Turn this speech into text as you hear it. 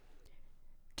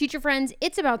Teacher friends,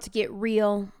 it's about to get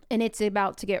real and it's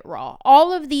about to get raw.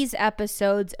 All of these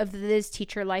episodes of the This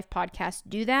Teacher Life podcast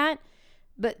do that,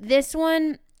 but this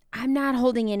one, I'm not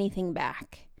holding anything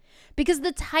back. Because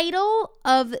the title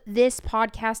of this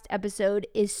podcast episode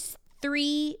is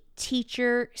 3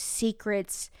 Teacher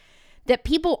Secrets that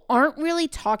people aren't really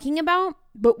talking about,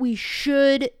 but we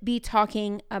should be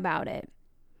talking about it.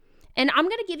 And I'm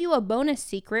going to give you a bonus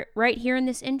secret right here in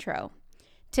this intro.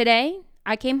 Today,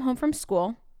 I came home from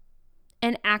school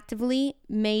and actively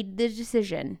made the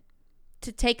decision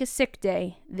to take a sick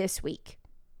day this week.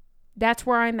 That's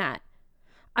where I'm at.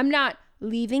 I'm not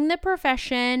leaving the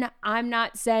profession. I'm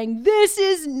not saying, this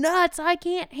is nuts, I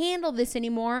can't handle this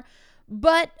anymore.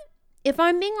 But if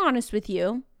I'm being honest with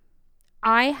you,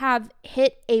 I have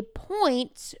hit a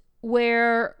point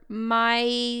where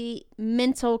my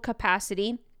mental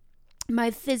capacity, my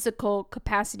physical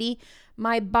capacity,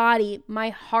 my body,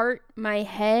 my heart, my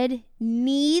head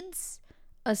needs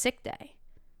a sick day.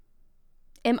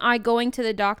 Am I going to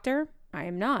the doctor? I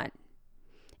am not.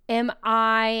 Do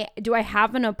I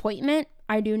have an appointment?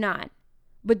 I do not.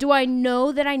 But do I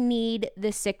know that I need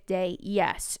the sick day?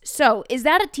 Yes. So is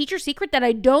that a teacher secret that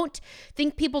I don't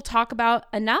think people talk about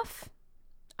enough?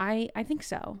 I think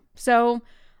so. So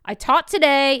I taught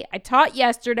today. I taught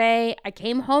yesterday. I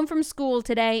came home from school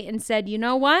today and said, you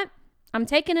know what? I'm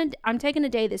taking a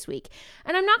day this week.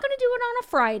 And I'm not going to do it on a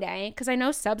Friday because I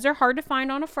know subs are hard to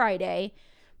find on a Friday.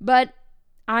 But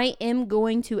I am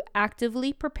going to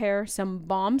actively prepare some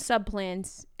bomb sub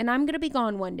plans, and I'm going to be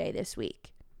gone one day this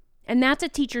week. And that's a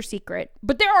teacher secret.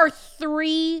 But there are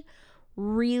 3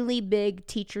 really big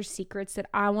teacher secrets that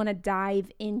I want to dive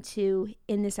into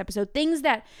in this episode. Things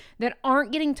that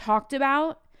aren't getting talked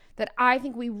about that I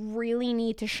think we really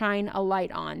need to shine a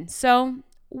light on. So,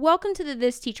 welcome to the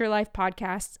This Teacher Life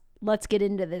podcast. Let's get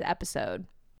into the episode.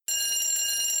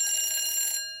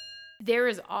 There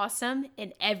is awesome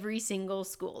in every single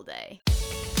school day.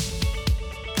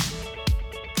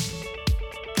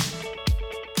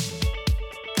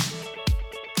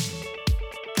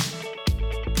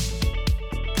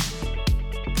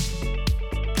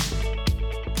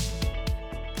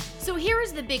 So here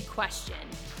is the big question.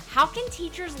 How can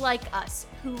teachers like us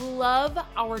who love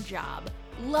our job,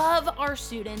 love our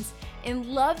students, and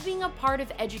love being a part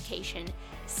of education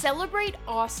celebrate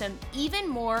awesome even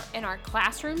more in our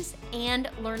classrooms and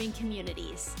learning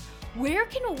communities? Where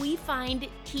can we find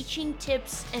teaching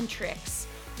tips and tricks?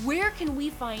 Where can we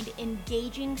find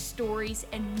engaging stories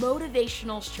and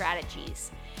motivational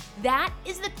strategies? That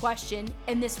is the question,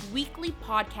 and this weekly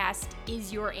podcast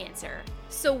is your answer.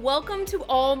 So welcome to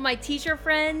all my teacher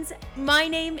friends. My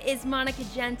name is Monica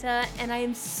Genta, and I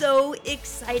am so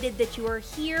excited that you are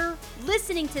here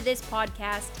listening to this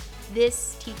podcast,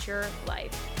 This Teacher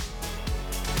Life.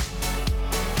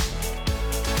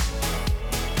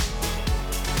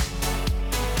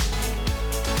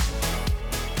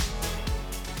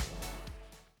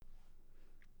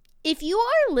 If you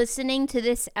are listening to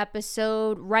this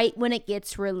episode right when it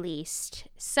gets released,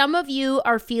 some of you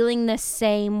are feeling the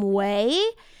same way,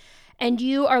 and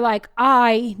you are like,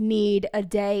 I need a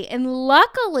day. And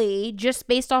luckily, just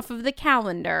based off of the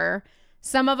calendar,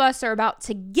 some of us are about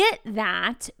to get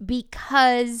that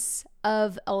because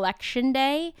of Election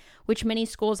Day, which many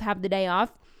schools have the day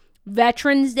off.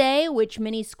 Veterans Day, which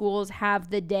many schools have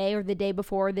the day or the day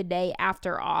before or the day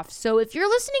after off. So if you're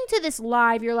listening to this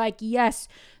live, you're like, yes,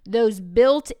 those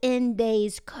built-in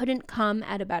days couldn't come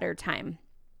at a better time.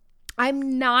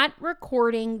 I'm not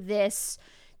recording this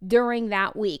during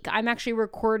that week. I'm actually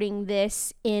recording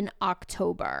this in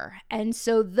October. And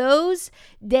so those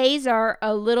days are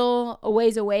a little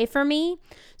ways away for me.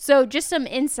 So just some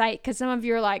insight, because some of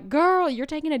you are like, girl, you're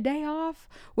taking a day off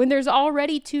when there's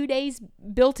already 2 days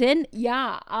built in.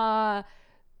 Yeah.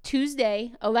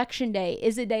 Tuesday, Election Day,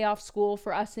 is a day off school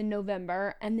for us in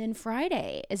November. And then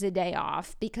Friday is a day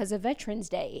off because of Veterans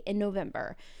Day in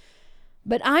November.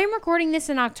 But I'm recording this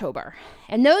in October,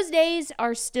 and those days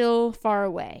are still far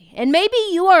away. And maybe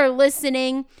you are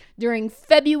listening during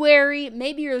February,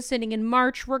 maybe you're listening in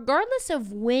March. Regardless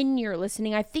of when you're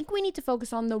listening, I think we need to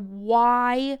focus on the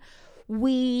why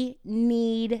we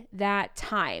need that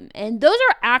time. And those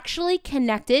are actually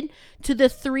connected to the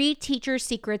 3 teacher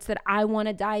secrets that I want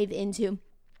to dive into.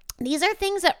 These are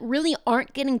things that really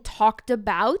aren't getting talked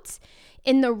about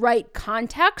in the right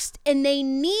context, and they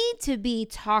need to be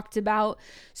talked about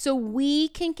so we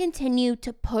can continue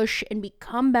to push and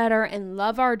become better and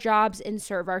love our jobs and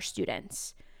serve our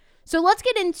students. So let's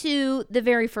get into the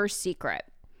very first secret.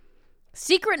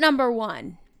 Secret number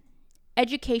 1,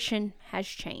 education has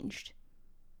changed.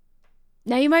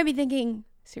 Now you might be thinking,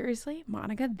 seriously,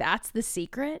 Monica, that's the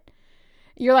secret?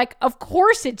 You're like, of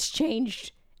course it's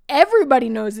changed. Everybody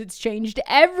knows it's changed.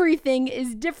 Everything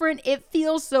is different. It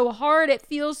feels so hard. It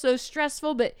feels so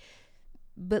stressful. But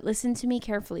listen to me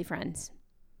carefully, friends.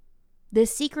 The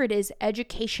secret is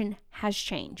education has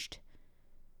changed,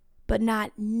 but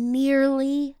not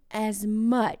nearly as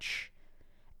much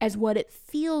as what it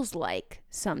feels like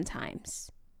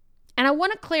sometimes. And I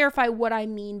want to clarify what I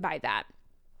mean by that.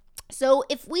 So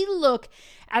if we look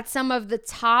at some of the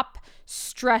top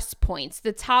stress points,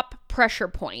 the top pressure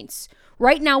points,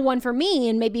 right now, one for me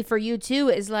and maybe for you too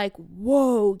is like,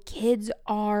 whoa, kids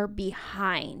are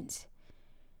behind.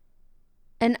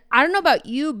 And I don't know about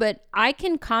you, but I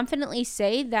can confidently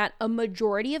say that a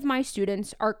majority of my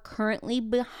students are currently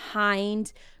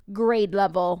behind grade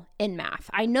level in math.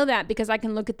 I know that because I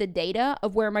can look at the data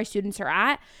of where my students are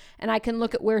at, and I can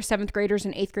look at where 7th graders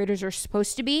and 8th graders are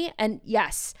supposed to be. And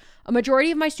yes, a majority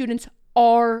of my students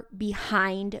are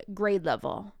behind grade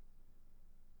level.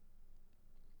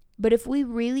 But if we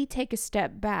really take a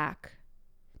step back,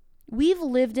 we've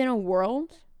lived in a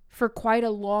world for quite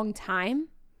a long time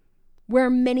where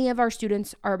many of our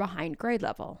students are behind grade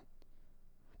level.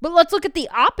 But let's look at the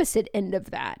opposite end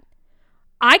of that.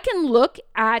 I can look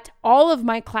at all of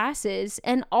my classes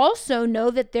and also know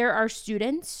that there are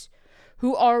students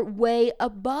who are way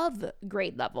above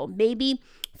grade level. Maybe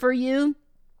for you,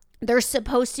 they're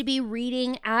supposed to be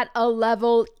reading at a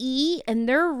level E and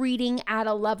they're reading at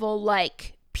a level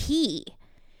like P.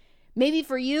 Maybe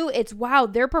for you, it's, wow,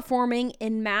 they're performing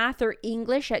in math or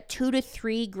English at 2 to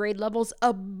 3 grade levels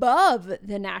above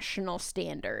the national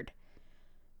standard.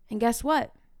 And guess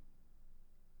what?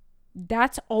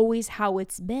 That's always how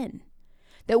it's been.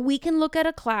 That we can look at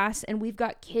a class and we've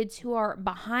got kids who are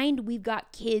behind, we've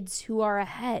got kids who are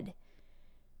ahead.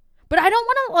 But I don't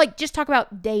want to just talk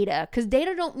about data, because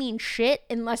data don't mean shit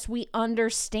unless we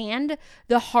understand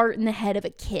the heart and the head of a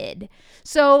kid.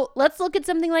 So let's look at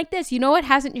something like this. You know what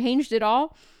hasn't changed at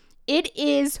all? It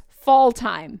is fall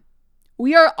time.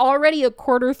 We are already a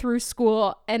quarter through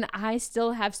school, and I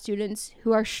still have students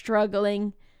who are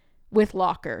struggling with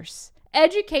lockers.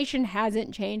 Education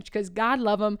hasn't changed because God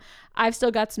love them. I've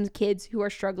still got some kids who are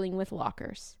struggling with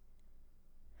lockers.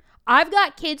 I've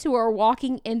got kids who are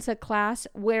walking into class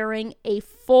wearing a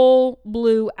full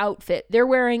blue outfit. They're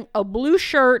wearing a blue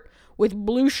shirt with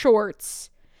blue shorts,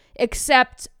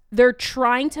 except they're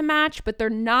trying to match, but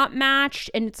they're not matched.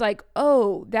 And it's like,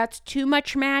 oh, that's too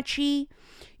much matchy.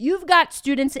 You've got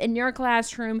students in your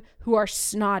classroom who are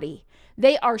snotty.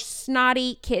 They are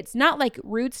snotty kids, not like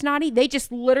rude snotty. They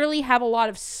just literally have a lot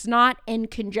of snot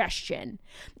and congestion.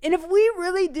 And if we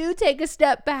really do take a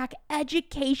step back,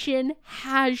 education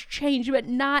has changed, but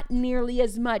not nearly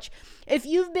as much. If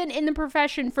you've been in the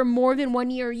profession for more than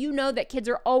 1 year, you know that kids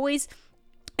are always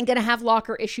going to have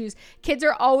locker issues. Kids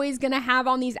are always going to have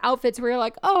on these outfits where you're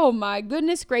like, oh my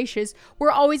goodness gracious, we're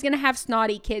always going to have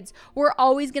snotty kids. We're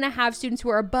always going to have students who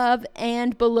are above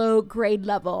and below grade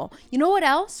level. You know what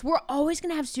else? We're always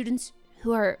going to have students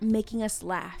who are making us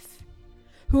laugh,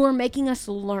 who are making us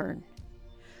learn,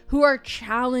 who are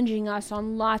challenging us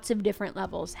on lots of different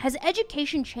levels. Has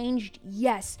education changed?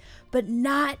 Yes, but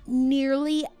not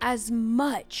nearly as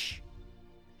much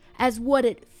as what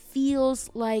it feels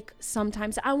like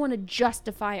sometimes. I want to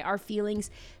justify our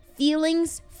feelings.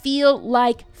 Feelings feel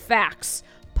like facts.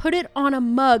 Put it on a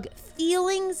mug.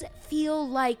 Feelings feel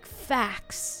like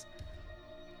facts.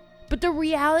 But the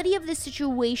reality of the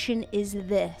situation is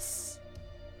this.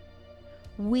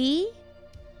 We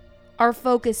are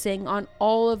focusing on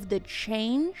all of the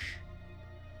change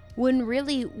when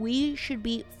really we should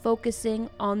be focusing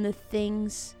on the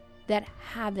things that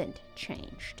haven't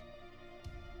changed.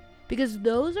 Because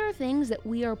those are things that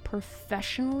we are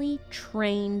professionally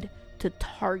trained to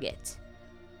target.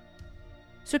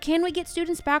 So can we get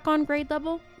students back on grade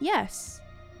level? Yes.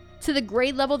 To the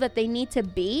grade level that they need to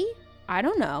be? I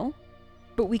don't know.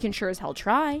 But we can sure as hell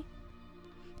try.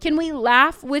 Can we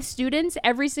laugh with students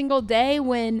every single day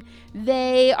when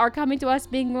they are coming to us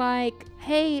being like,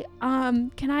 hey,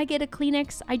 can I get a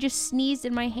Kleenex? I just sneezed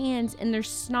in my hands and there's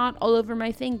snot all over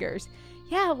my fingers.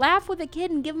 Yeah, laugh with a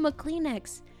kid and give them a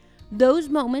Kleenex. Those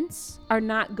moments are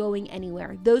not going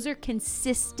anywhere. Those are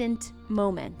consistent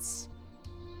moments.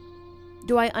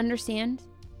 Do I understand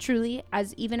truly,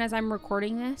 even as I'm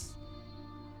recording this,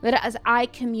 that as I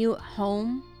commute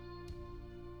home,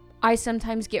 I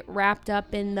sometimes get wrapped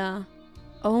up in the,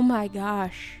 oh my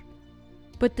gosh,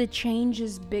 but the change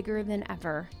is bigger than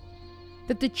ever,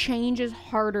 that the change is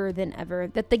harder than ever,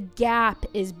 that the gap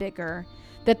is bigger,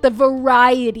 that the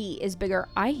variety is bigger.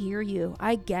 I hear you.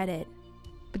 I get it.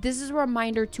 But this is a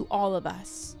reminder to all of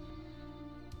us.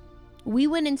 We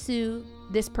went into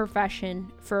this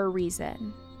profession for a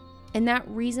reason, and that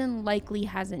reason likely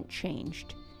hasn't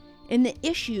changed. And the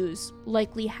issues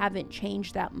likely haven't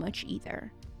changed that much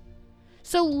either.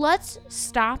 So let's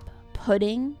stop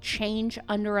putting change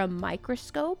under a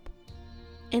microscope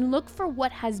and look for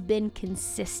what has been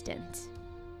consistent.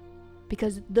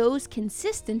 Because those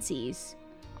consistencies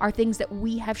are things that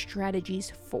we have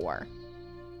strategies for.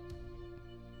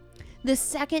 The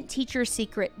second teacher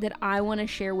secret that I want to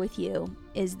share with you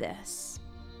is this: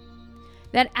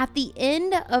 that at the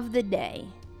end of the day,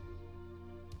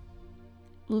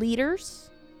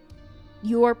 leaders,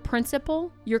 your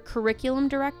principal, your curriculum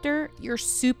director, your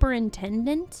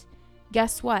superintendent,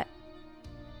 guess what?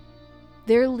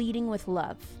 They're leading with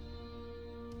love.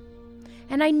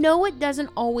 And I know it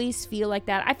doesn't always feel like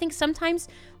that. I think sometimes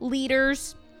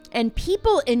leaders and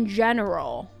people in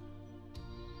general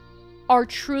are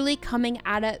truly coming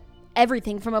at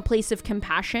everything from a place of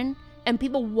compassion, and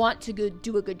people want to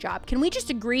do a good job. Can we just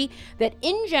agree that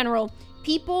in general,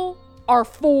 people are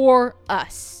for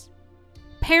us?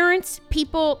 Parents,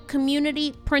 people,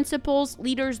 community, principals,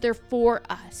 leaders, they're for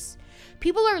us.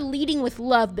 People are leading with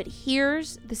love, but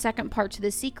here's the second part to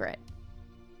the secret.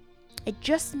 It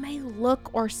just may look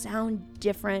or sound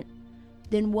different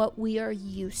than what we are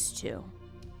used to.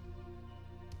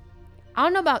 I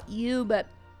don't know about you, but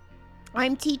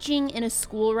I'm teaching in a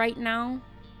school right now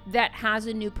that has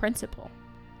a new principal.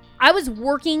 I was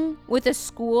working with a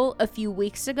school a few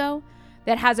weeks ago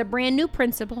that has a brand new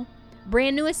principal,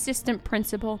 brand new assistant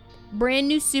principal, brand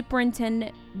new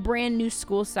superintendent, brand new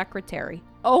school secretary.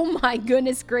 Oh my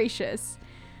goodness gracious.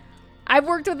 I've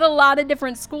worked with a lot of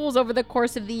different schools over the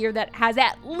course of the year that has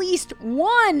at least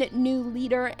one new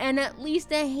leader and at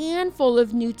least a handful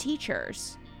of new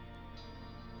teachers.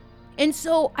 And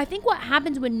so I think what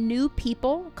happens when new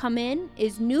people come in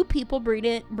is new people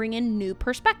bring in new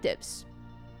perspectives.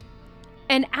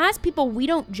 And as people, we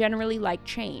don't generally like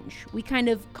change. We kind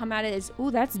of come at it as, ooh,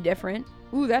 that's different.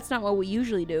 Ooh, that's not what we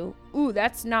usually do. Ooh,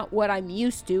 that's not what I'm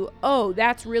used to. Oh,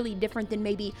 that's really different than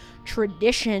maybe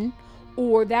tradition,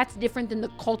 or that's different than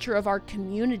the culture of our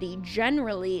community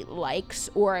generally likes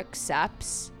or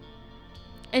accepts.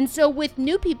 And so with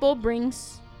new people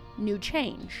brings new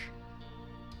change.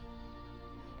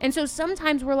 And so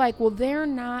sometimes we're like, well, they're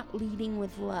not leading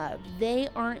with love. They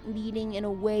aren't leading in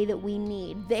a way that we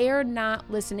need. They're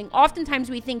not listening. Oftentimes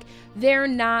we think they're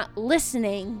not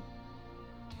listening.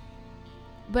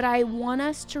 But I want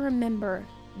us to remember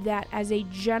that as a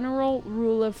general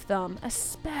rule of thumb,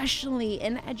 especially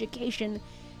in education,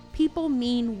 people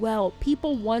mean well.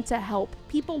 People want to help.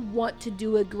 People want to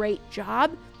do a great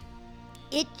job.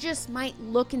 It just might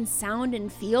look and sound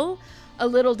and feel a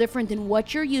little different than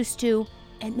what you're used to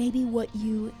and maybe what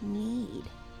you need.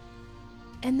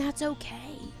 And that's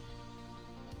okay.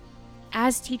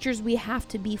 As teachers, we have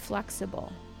to be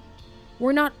flexible.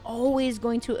 We're not always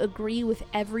going to agree with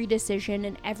every decision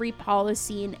and every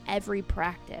policy and every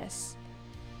practice.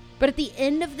 But at the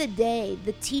end of the day,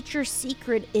 the teacher's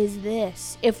secret is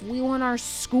this: if we want our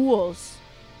schools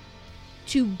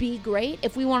to be great,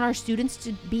 if we want our students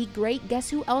to be great, guess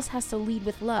who else has to lead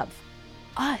with love?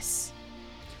 Us.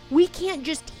 We can't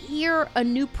just hear a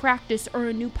new practice or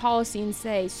a new policy and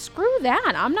say, screw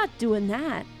that, I'm not doing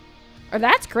that. Or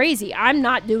that's crazy, I'm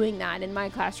not doing that in my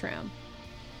classroom.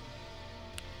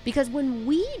 Because when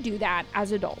we do that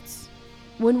as adults,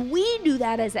 when we do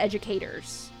that as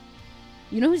educators,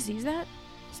 you know who sees that?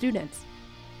 Students.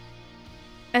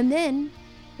 And then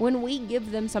when we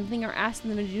give them something or ask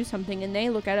them to do something and they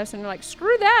look at us and they're like,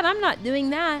 screw that, I'm not doing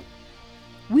that,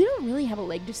 we don't really have a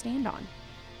leg to stand on.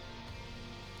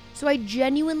 So I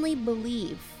genuinely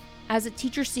believe, as a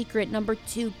teacher secret number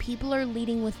 2, people are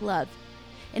leading with love.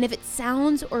 And if it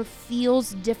sounds or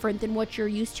feels different than what you're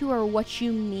used to or what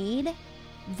you need,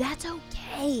 that's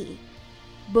okay.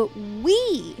 But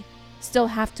we still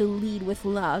have to lead with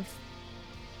love,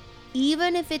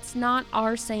 even if it's not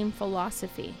our same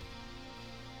philosophy,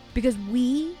 because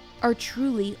we are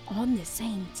truly on the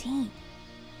same team.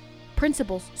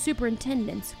 Principals,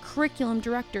 superintendents, curriculum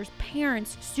directors,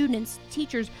 parents, students,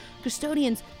 teachers,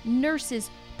 custodians,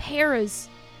 nurses, paras,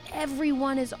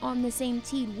 everyone is on the same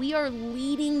team. We are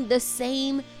leading the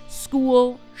same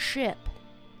school ship.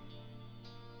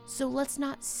 So let's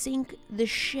not sink the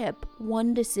ship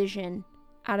one decision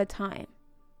at a time.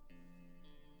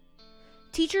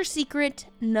 Teacher secret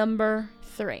number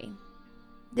 3.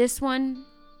 This one,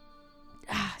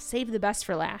 save the best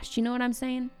for last. You know what I'm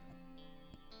saying?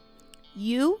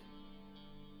 You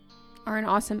are an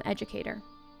awesome educator.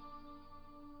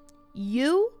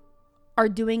 You are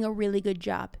doing a really good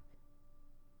job.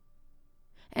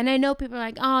 And I know people are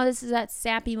like, oh, this is that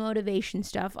sappy motivation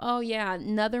stuff. Oh, yeah,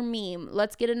 another meme.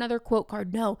 Let's get another quote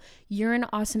card. No, you're an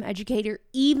awesome educator,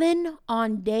 even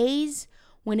on days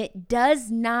when it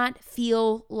does not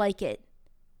feel like it.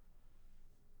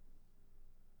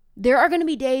 There are going to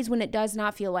be days when it does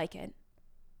not feel like it.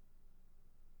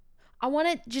 I want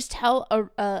to just tell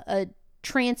a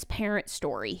transparent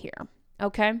story here,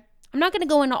 okay? I'm not going to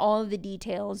go into all of the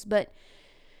details, but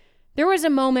there was a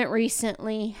moment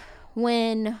recently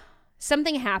when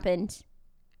something happened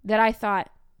that I thought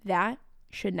that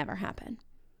should never happen.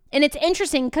 And it's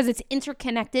interesting because it's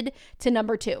interconnected to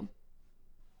number 2.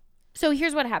 So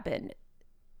here's what happened.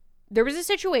 There was a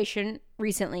situation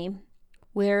recently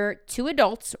where 2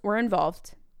 adults were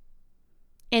involved,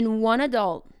 and one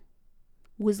adult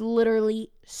was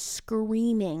literally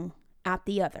screaming at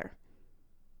the other.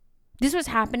 This was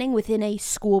happening within a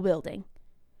school building.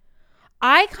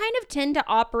 I kind of tend to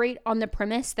operate on the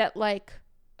premise that like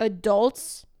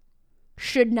adults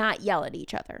should not yell at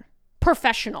each other.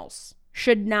 Professionals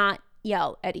should not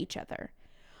yell at each other.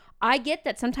 I get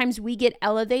that sometimes we get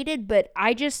elevated, but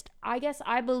I guess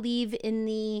I believe in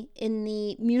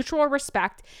the mutual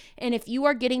respect. And if you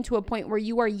are getting to a point where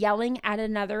you are yelling at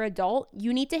another adult,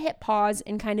 you need to hit pause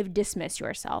and kind of dismiss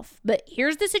yourself. But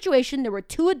here's the situation. There were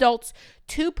 2 adults,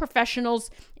 2 professionals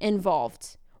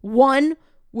involved. One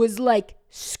was like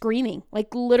screaming,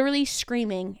 like literally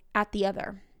screaming at the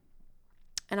other.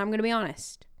 And I'm going to be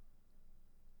honest.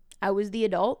 I was the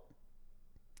adult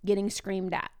getting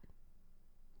screamed at.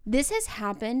 This has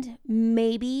happened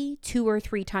maybe 2 or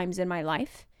 3 times in my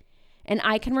life, and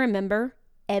I can remember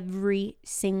every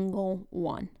single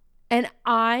one. And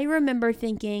I remember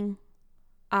thinking,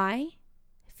 I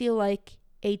feel like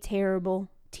a terrible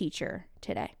teacher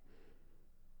today.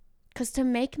 Because to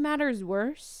make matters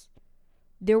worse,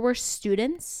 there were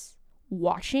students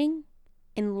watching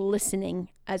and listening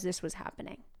as this was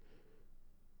happening.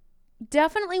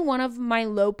 Definitely one of my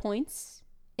low points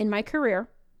in my career.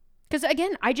 Because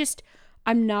again,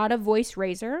 I'm not a voice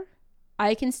raiser.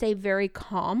 I can stay very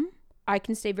calm. I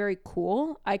can stay very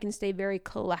cool. I can stay very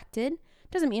collected.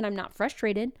 Doesn't mean I'm not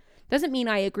frustrated. Doesn't mean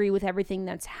I agree with everything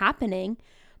that's happening.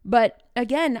 But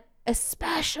again,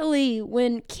 especially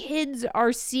when kids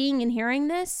are seeing and hearing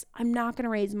this, I'm not going to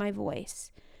raise my voice.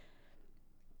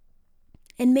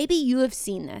 And maybe you have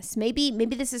seen this. Maybe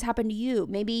this has happened to you.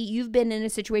 Maybe you've been in a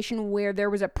situation where there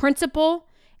was a principal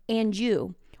and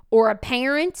you, or a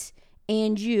parent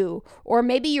and you, or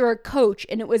maybe you're a coach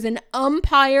and it was an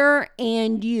umpire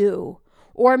and you,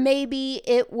 or maybe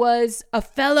it was a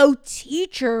fellow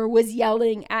teacher was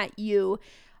yelling at you.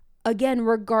 Again,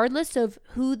 regardless of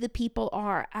who the people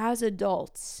are as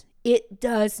adults, it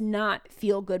does not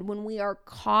feel good when we are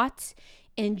caught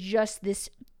in just this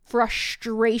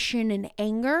frustration and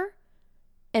anger,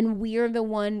 and we're the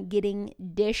one getting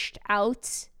dished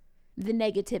out the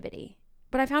negativity.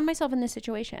 But I found myself in this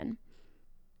situation.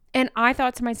 And I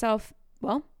thought to myself,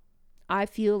 well, I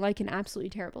feel like an absolutely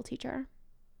terrible teacher.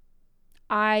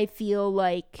 I feel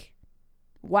like,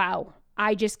 wow,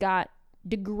 I just got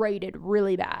degraded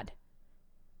really bad.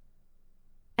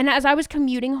 And as I was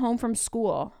commuting home from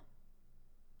school,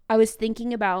 I was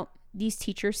thinking about these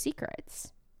teachers'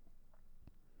 secrets.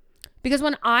 Because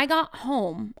when I got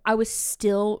home, I was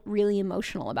still really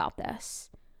emotional about this.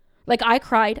 Like I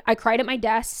cried at my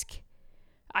desk.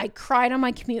 I cried on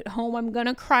my commute home. I'm going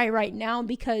to cry right now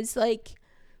because like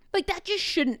that just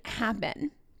shouldn't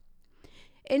happen.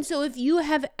 And so if you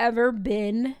have ever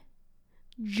been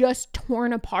just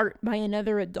torn apart by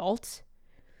another adult,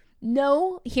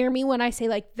 hear me when I say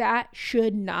like that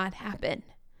should not happen.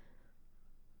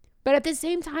 But at the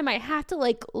same time, I have to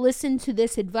like listen to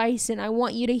this advice, and I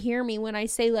want you to hear me when I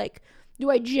say like, do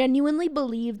I genuinely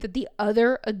believe that the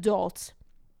other adult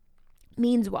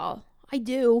means well? I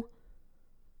do.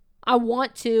 I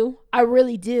want to. I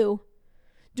really do.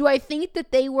 Do I think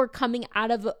that they were coming at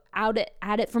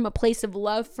it from a place of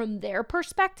love from their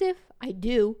perspective? I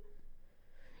do.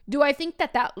 Do I think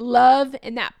that love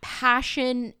and that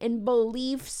passion and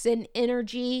beliefs and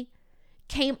energy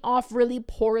came off really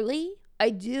poorly? I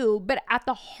do. But at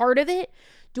the heart of it,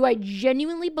 do I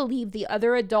genuinely believe the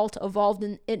other adult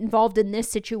involved in this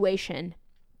situation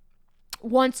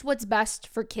wants what's best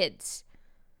for kids?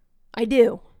 I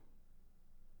do.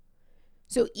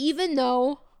 So even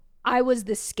though I was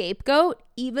the scapegoat,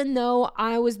 even though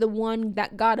I was the one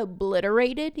that got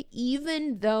obliterated,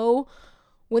 even though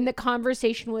when the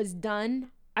conversation was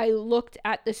done, I looked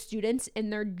at the students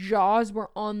and their jaws were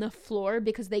on the floor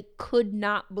because they could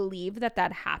not believe that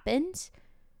happened.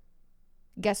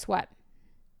 Guess what?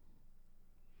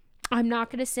 I'm not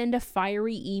going to send a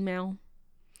fiery email.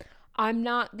 I'm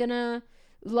not going to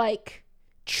like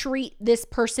treat this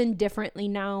person differently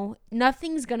now.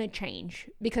 Nothing's going to change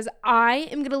because I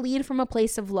am going to lead from a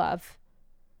place of love.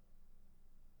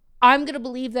 I'm going to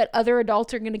believe that other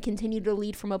adults are going to continue to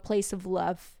lead from a place of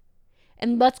love.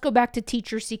 And let's go back to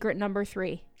teacher secret number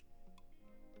 3.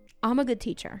 I'm a good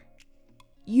teacher.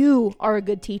 You are a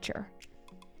good teacher.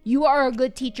 You are a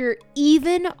good teacher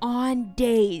even on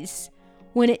days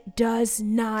when it does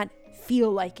not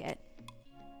feel like it.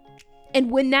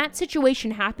 And when that situation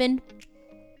happened,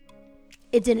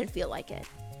 it didn't feel like it.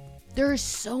 There is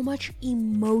so much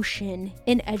emotion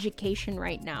in education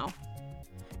right now.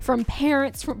 From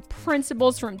parents, from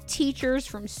principals, from teachers,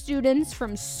 from students,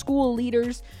 from school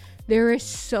leaders. There is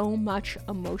so much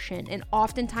emotion, and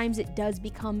oftentimes it does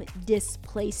become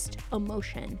displaced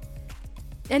emotion.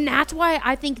 And that's why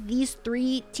I think these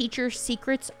 3 teacher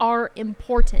secrets are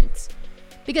important,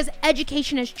 because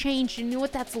education has changed, and you know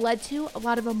what that's led to? A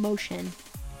lot of emotion.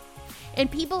 And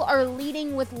people are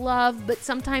leading with love, but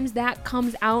sometimes that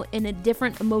comes out in a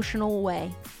different emotional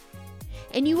way.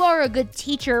 And you are a good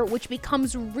teacher, which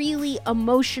becomes really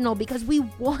emotional because we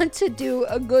want to do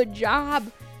a good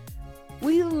job.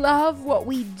 We love what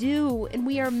we do, and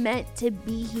we are meant to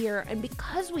be here. And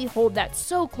because we hold that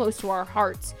so close to our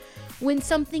hearts, when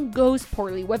something goes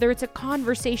poorly, whether it's a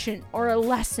conversation or a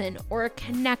lesson or a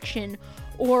connection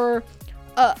or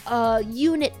a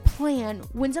unit plan,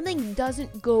 when something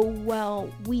doesn't go well,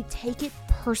 we take it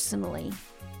personally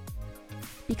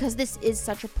because this is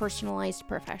such a personalized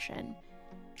profession.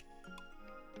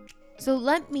 So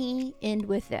let me end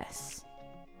with this.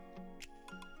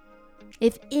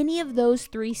 If any of those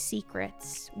 3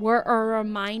 secrets were a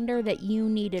reminder that you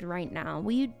needed right now,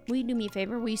 will you do me a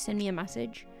favor? Will you send me a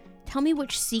message? Tell me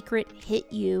which secret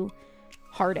hit you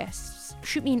hardest.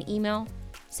 Shoot me an email.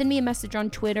 Send me a message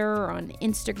on Twitter or on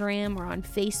Instagram or on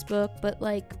Facebook. But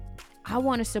I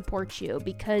want to support you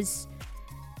because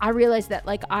I realized that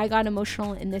I got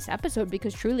emotional in this episode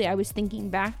because truly I was thinking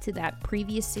back to that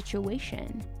previous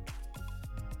situation.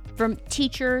 From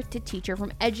teacher to teacher,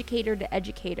 from educator to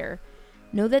educator.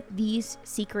 Know that these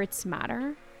secrets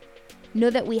matter. Know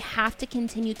that we have to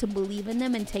continue to believe in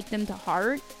them and take them to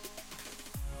heart.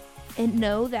 And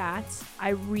know that I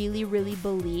really, really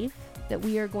believe that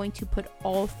we are going to put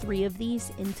all 3 of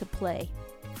these into play.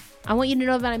 I want you to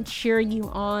know that I'm cheering you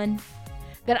on,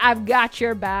 that I've got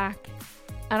your back.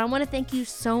 And I want to thank you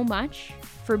so much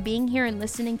for being here and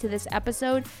listening to this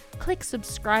episode. Click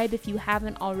subscribe if you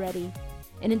haven't already.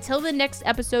 And until the next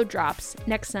episode drops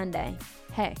next Sunday,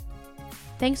 hey,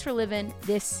 thanks for living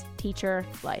this teacher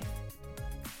life.